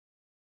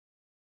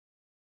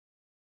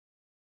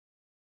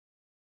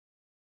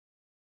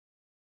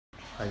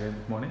Hi guys,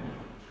 good morning.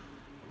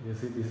 You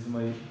see, this is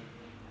my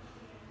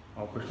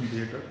operation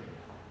theatre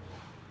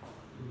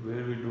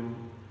where we do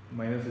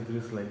minor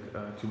surgeries like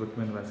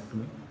tubectomy and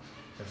vasectomy.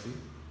 You see,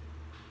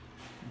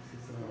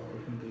 this is our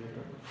operation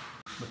theatre.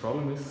 The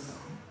problem is,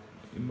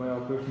 in my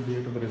operation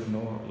theatre there is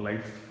no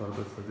lights for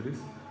the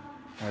surgeries.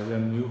 As I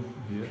am new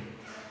here,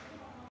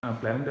 I am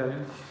planning to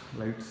arrange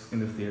lights in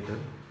this theatre,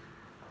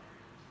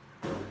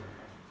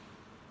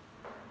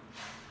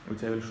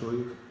 which I will show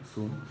you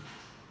soon.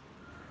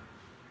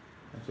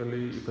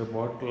 Actually, if I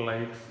bought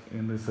lights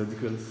in the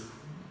surgicals,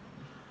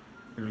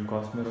 it will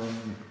cost me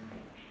around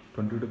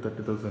 20 to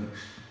 30,000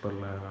 for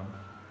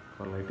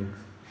lightings.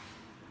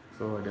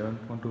 So I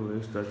don't want to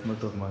waste that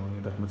much of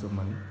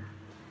money.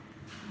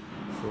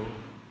 So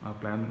I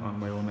plan on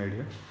my own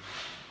idea.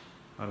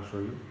 I'll show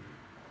you.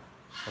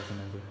 Have an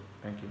enjoy.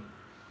 Thank you.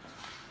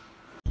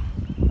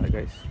 Hi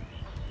guys.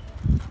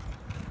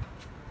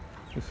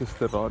 This is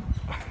the rod.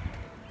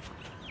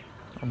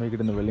 I make it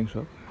in the welding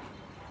shop.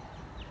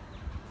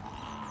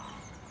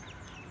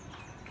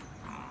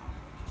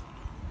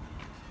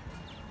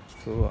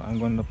 So I'm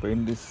going to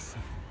paint this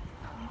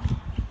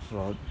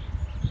rod.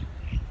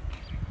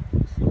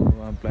 So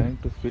I'm planning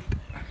to fit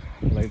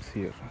lights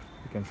here.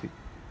 You can see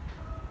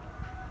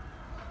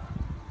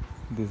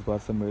these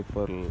bars are made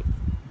to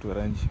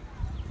arrange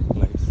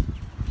lights.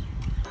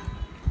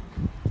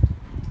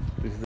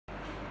 This is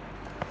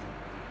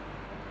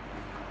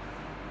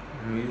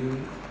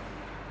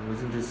I'm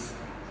using this.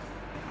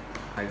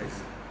 Hi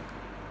guys.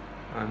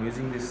 I'm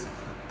using this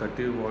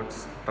 30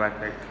 watts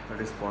track light,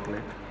 that is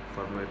spotlight,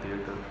 for my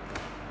theatre.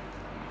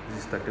 This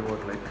is 30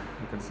 watt light,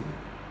 you can see.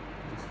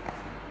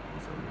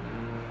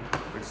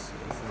 It's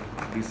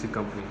a DC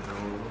company.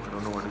 I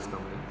don't know what is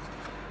company.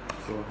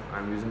 So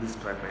I'm using this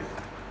track light.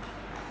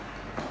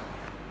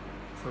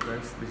 So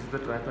guys, this is the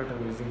track light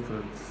I'm using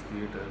for this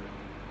theatre.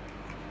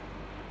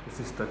 This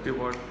is 30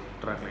 watt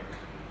track light.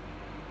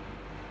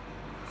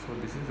 So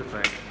this is the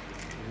track.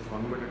 This is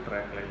 1 meter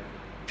track light,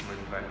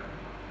 main track,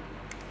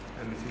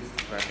 and this is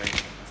track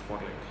light,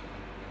 spotlight.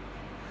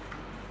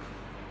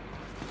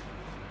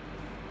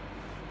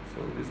 So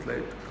this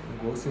light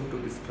goes into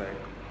this track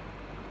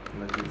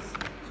like this.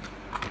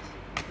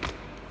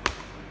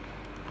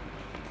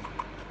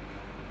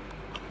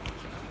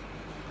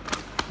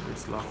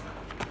 It's locked.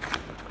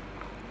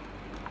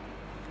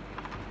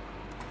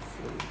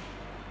 So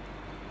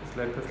it's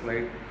like a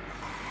slide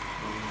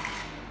from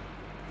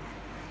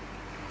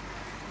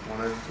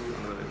one edge to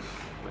another edge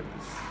like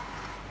this.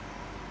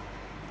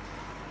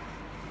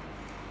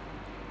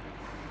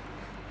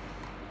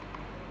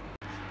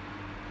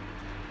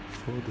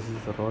 So this is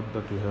the rod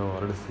that you have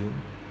already seen.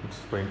 It's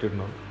painted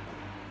now.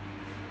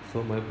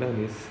 So my plan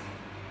is,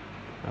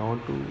 I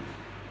want to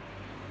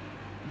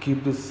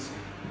keep this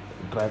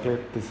track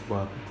light, this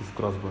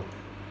crossbar.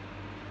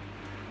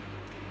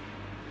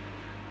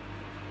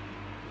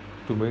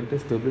 To maintain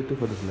stability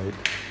for this light,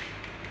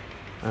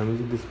 I am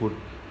using this wood.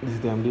 This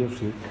is the MDF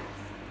sheet.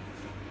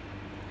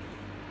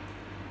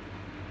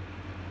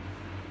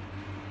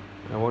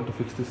 I want to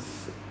fix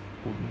this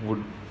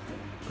wood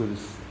to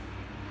this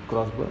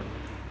crossbar,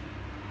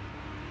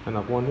 and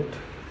upon it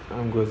I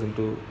am going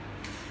to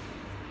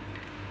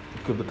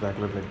keep the track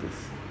light like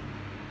this.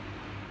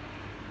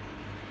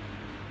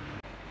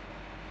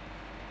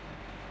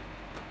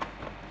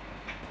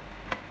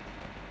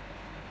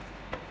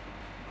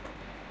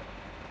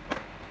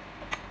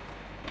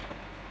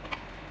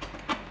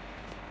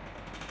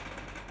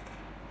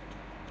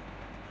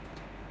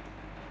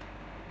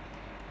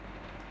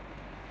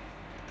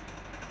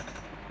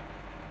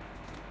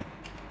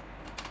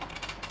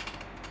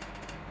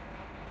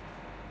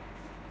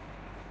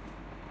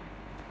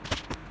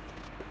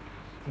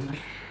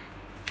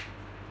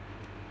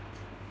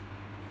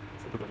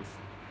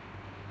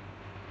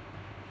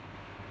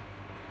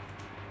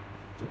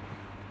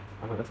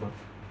 That's one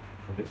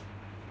from this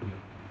to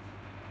here.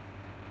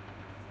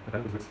 And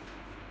that is this.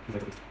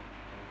 Like this.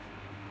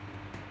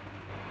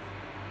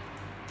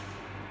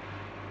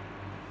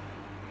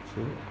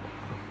 So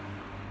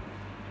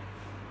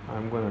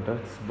I'm going to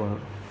attach this bar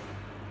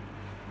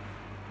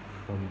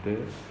from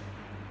there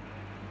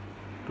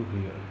to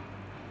here.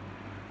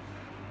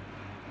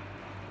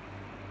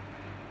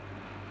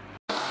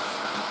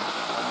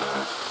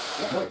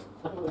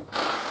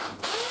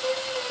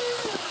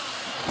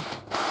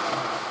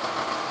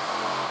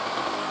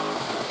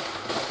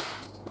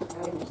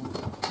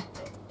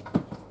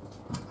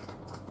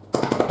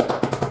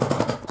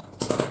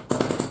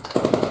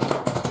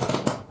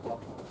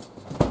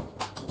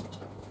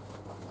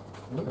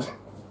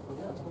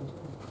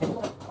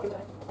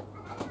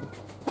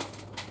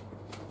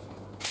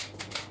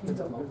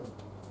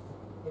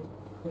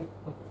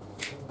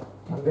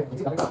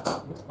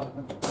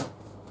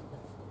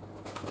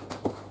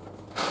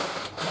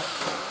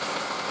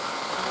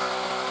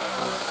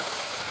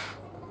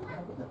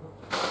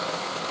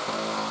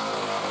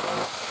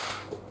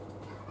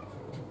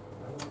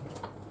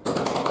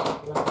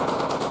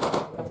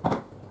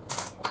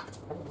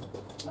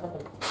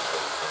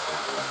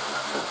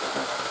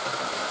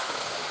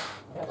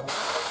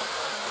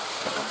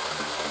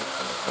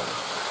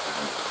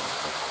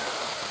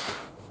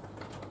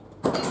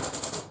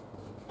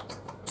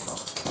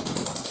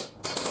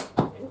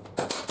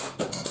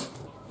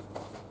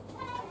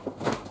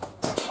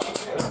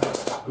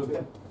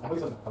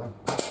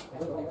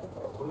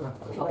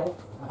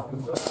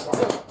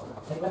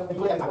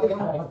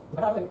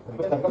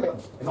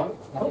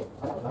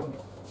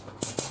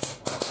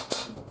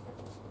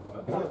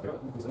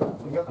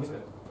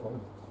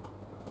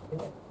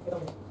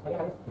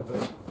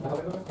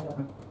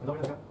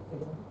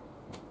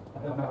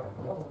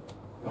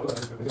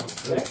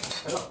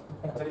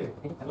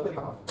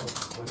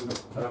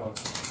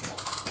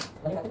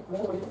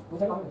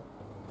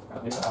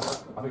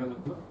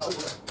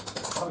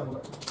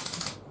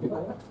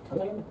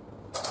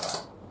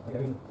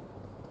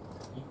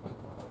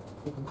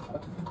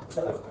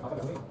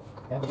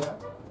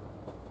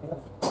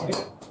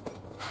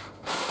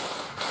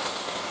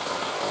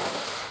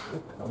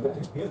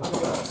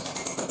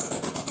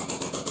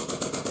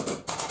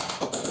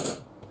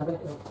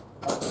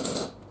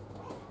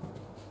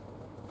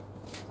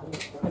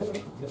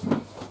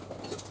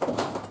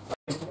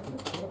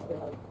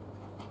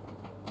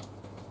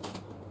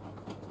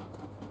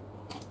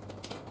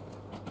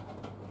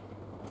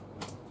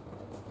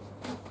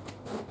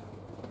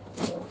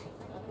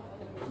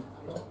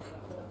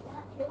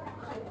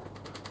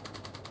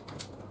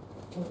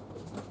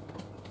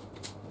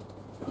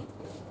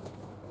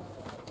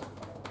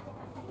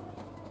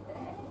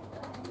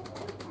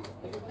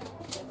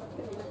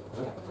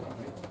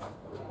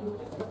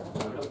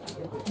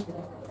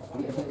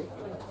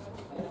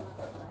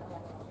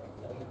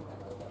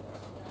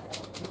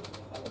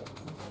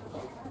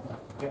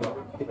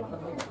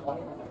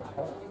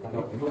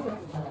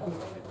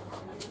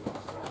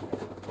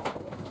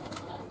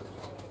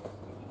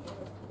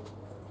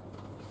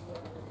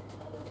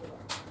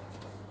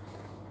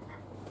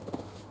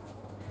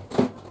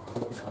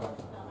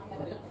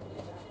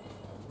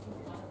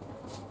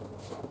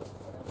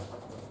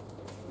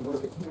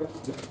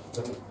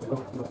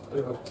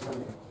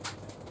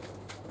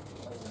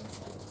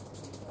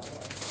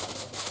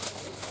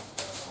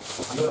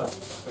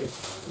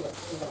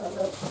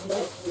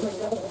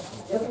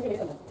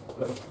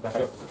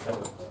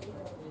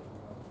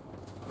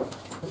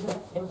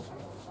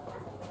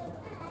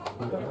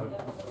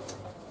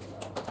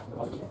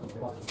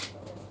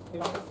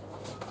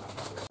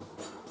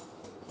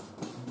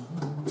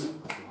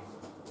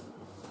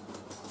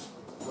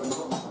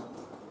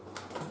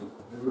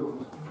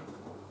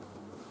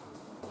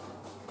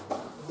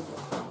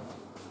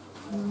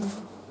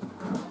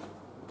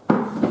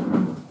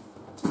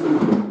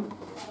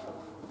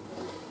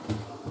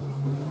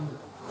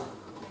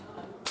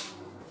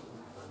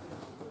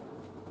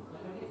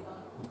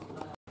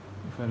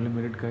 Finally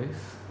made it, guys.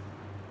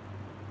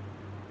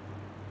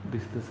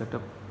 This is the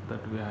setup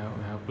that we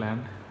have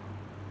planned.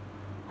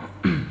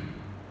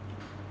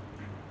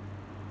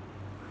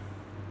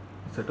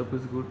 Setup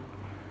is good,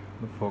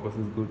 the focus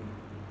is good.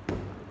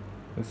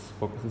 This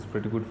focus is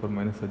pretty good for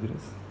minor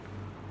surgeries.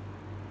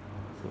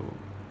 So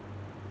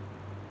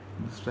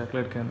this track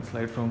light can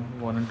slide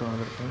from one end to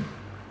another end,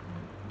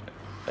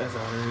 as I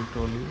already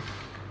told you.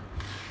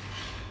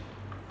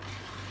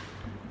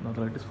 Now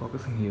the light is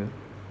focusing here.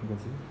 You can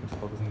see it's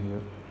focusing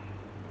here.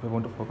 If I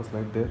want to focus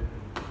light there,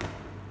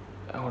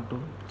 I want to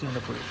change the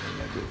position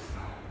like this.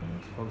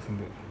 It's focusing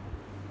there.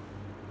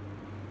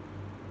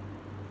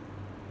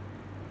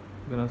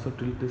 You can also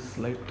tilt this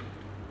light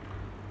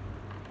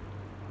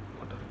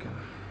whatever you can.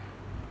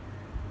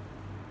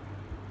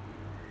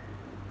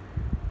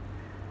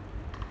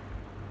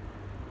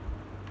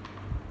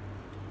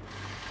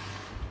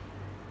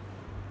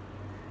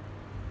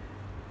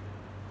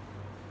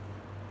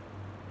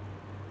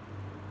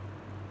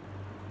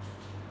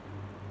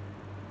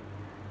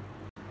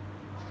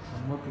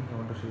 One more thing I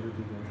want to share with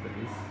you guys, that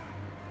is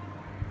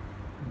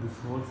this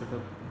whole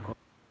setup cost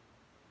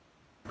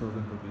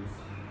 1,000 rupees,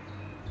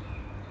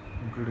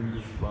 including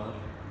this bar,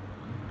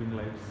 including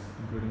lights,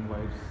 including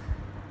wires,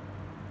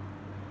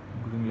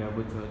 including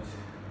labor charge.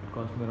 It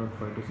cost me around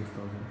 5,000 to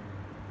 6,000.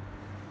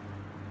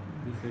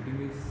 This lighting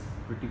is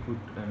pretty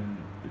good and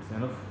it's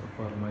enough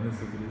for minor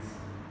surgeries.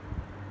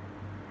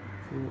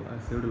 So I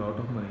saved a lot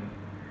of money.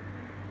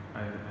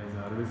 As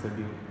I already said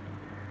you,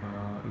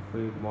 if I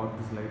bought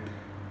this light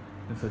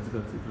in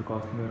surgicals, it will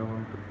cost me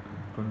around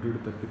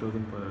 20,000 to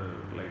 30,000 per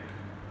light.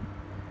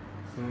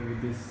 So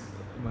with this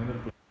minor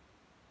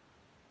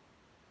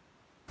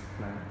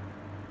plan,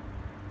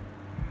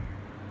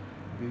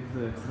 this is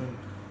an excellent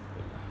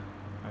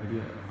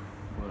idea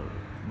for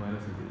minor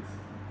surgeries.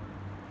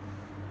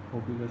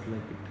 Hope you guys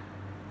like it.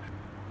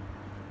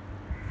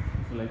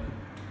 If you like it,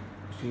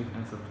 share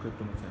and subscribe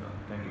to my channel.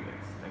 Thank you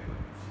guys. Thank you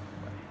very much.